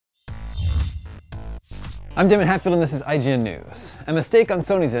I'm Damon Hatfield and this is IGN News. A mistake on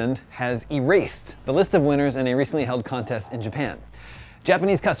Sony's end has erased the list of winners in a recently held contest in Japan.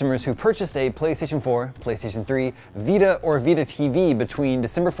 Japanese customers who purchased a PlayStation 4, PlayStation 3, Vita, or Vita TV between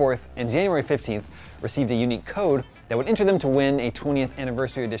December 4th and January 15th received a unique code that would enter them to win a 20th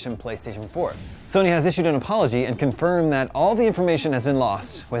Anniversary Edition PlayStation 4. Sony has issued an apology and confirmed that all the information has been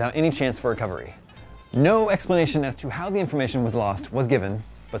lost without any chance for recovery. No explanation as to how the information was lost was given,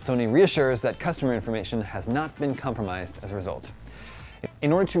 but Sony reassures that customer information has not been compromised as a result.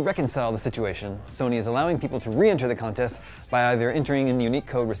 In order to reconcile the situation, Sony is allowing people to re-enter the contest by either entering in the unique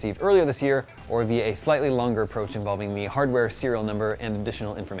code received earlier this year or via a slightly longer approach involving the hardware serial number and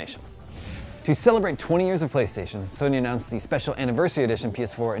additional information. To celebrate 20 years of PlayStation, Sony announced the special Anniversary Edition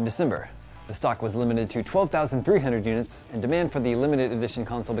PS4 in December. The stock was limited to 12,300 units, and demand for the limited edition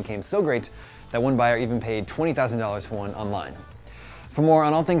console became so great that one buyer even paid $20,000 for one online. For more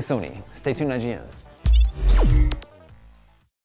on all things Sony, stay tuned to IGN.